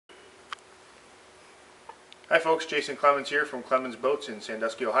Hi folks, Jason Clemons here from Clemons Boats in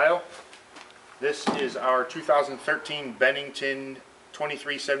Sandusky, Ohio. This is our 2013 Bennington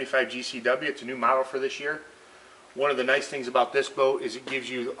 2375 GCW. It's a new model for this year. One of the nice things about this boat is it gives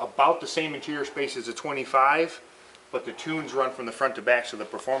you about the same interior space as a 25, but the tunes run from the front to back, so the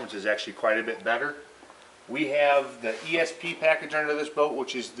performance is actually quite a bit better. We have the ESP package under this boat,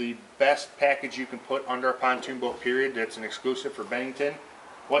 which is the best package you can put under a pontoon boat, period. That's an exclusive for Bennington.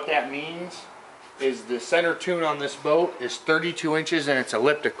 What that means is the center tune on this boat is 32 inches and it's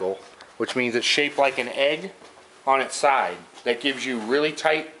elliptical, which means it's shaped like an egg on its side. That gives you really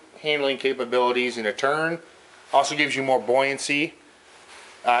tight handling capabilities in a turn. Also gives you more buoyancy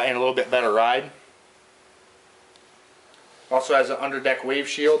and a little bit better ride. Also has an underdeck wave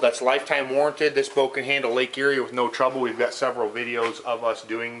shield that's lifetime warranted. This boat can handle Lake Erie with no trouble. We've got several videos of us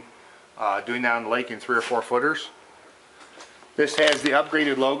doing that on the lake in 3 or 4 footers. This has the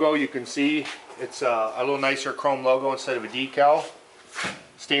upgraded logo. You can see it's a little nicer chrome logo instead of a decal.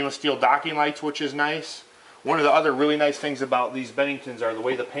 Stainless steel docking lights, which is nice. One of the other really nice things about these Benningtons are the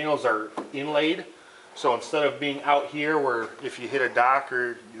way the panels are inlaid. So instead of being out here where if you hit a dock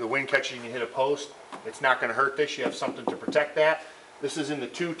or the wind catches you and you hit a post, it's not going to hurt this. You have something to protect that. This is in the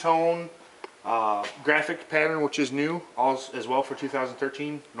two-tone graphic pattern, which is new as well for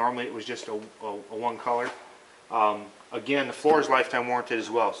 2013. Normally it was just a one color. Again, the floor is lifetime warranted as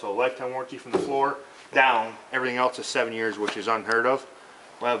well. So lifetime warranty from the floor down. Everything else is 7 years, which is unheard of.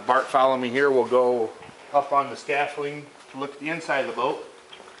 We'll have Bart follow me here. We'll go up on the scaffolding to look at the inside of the boat.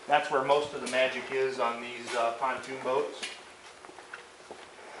 That's where most of the magic is on these pontoon boats.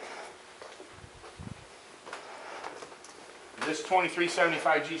 This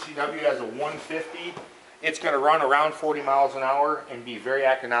 2375 GCW has a 150. It's going to run around 40 miles an hour and be very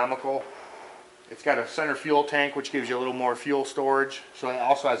economical. It's got a center fuel tank, which gives you a little more fuel storage, so it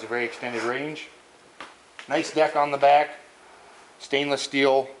also has a very extended range. Nice deck on the back, stainless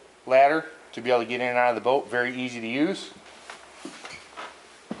steel ladder to be able to get in and out of the boat, very easy to use.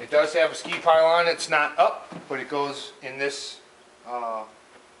 It does have a ski pylon. It's not up, but it goes in this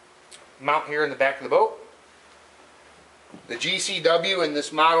mount here in the back of the boat. The GCW in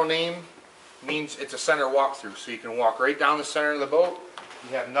this model name means it's a center walk-through, so you can walk right down the center of the boat.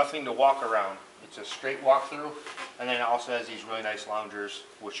 You have nothing to walk around. It's a straight walk-through, and then it also has these really nice loungers,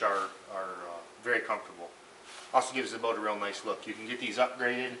 which are very comfortable. Also gives the boat a real nice look. You can get these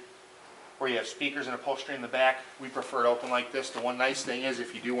upgraded where you have speakers and upholstery in the back. We prefer it open like this. The one nice thing is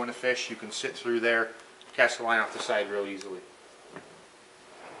if you do want to fish, you can sit through there, cast the line off the side real easily.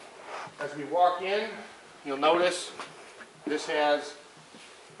 As we walk in, you'll notice this has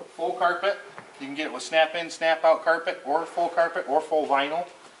full carpet. You can get it with snap-in, snap-out carpet, or full carpet, or full vinyl.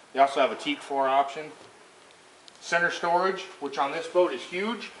 They also have a teak floor option. Center storage, which on this boat is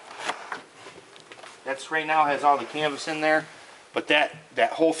huge. That's right now has all the canvas in there, but that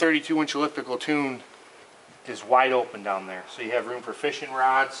whole 32-inch elliptical tune is wide open down there. So you have room for fishing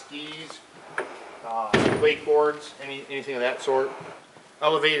rods, skis, wakeboards, anything of that sort.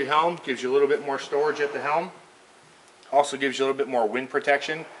 Elevated helm gives you a little bit more storage at the helm. Also gives you a little bit more wind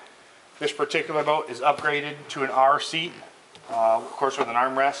protection. This particular boat is upgraded to an R seat, of course with an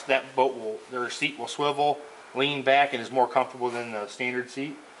armrest. That boat their seat will swivel, lean back, and is more comfortable than the standard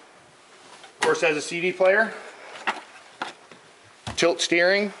seat. Of course, has a CD player, tilt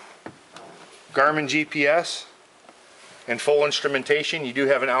steering, Garmin GPS, and full instrumentation. You do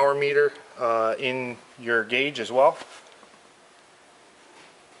have an hour meter in your gauge as well.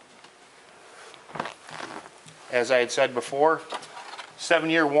 As I had said before,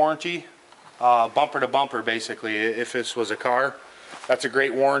 7-year warranty, bumper to bumper basically. If this was a car, that's a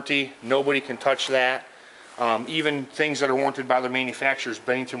great warranty. Nobody can touch that. Even things that are warranted by the manufacturers,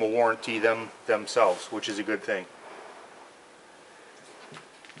 Bennington will warranty them themselves, which is a good thing.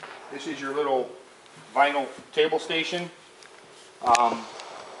 This is your little vinyl table station.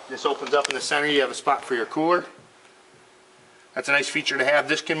 This opens up in the center. You have a spot for your cooler. That's a nice feature to have.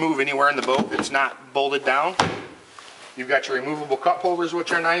 This can move anywhere in the boat. It's not bolted down. You've got your removable cup holders,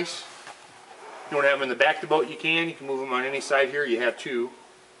 which are nice. If you want to have them in the back of the boat, you can. You can move them on any side here. You have 2.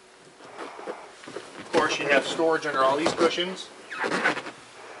 Of course, you have storage under all these cushions.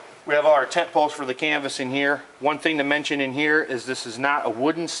 We have all our tent poles for the canvas in here. One thing to mention in here is this is not a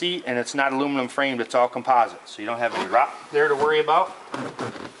wooden seat and it's not aluminum framed. It's all composite, so you don't have any rot there to worry about.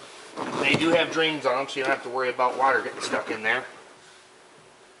 They do have drains on them, so you don't have to worry about water getting stuck in there.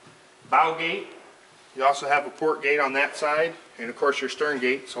 Bow gate. You also have a port gate on that side, and of course your stern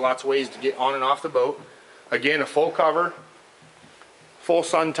gate, so lots of ways to get on and off the boat. Again, a full cover, full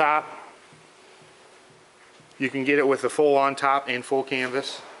sun top. You can get it with a full on top and full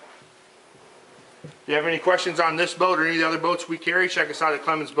canvas. If you have any questions on this boat or any of the other boats we carry, check us out at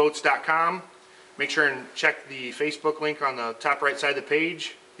clemonsboats.com. Make sure and check the Facebook link on the top right side of the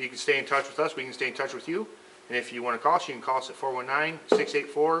page. You can stay in touch with us. We can stay in touch with you. And if you want to call us, you can call us at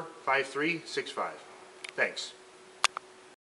 419-684-5365. Thanks.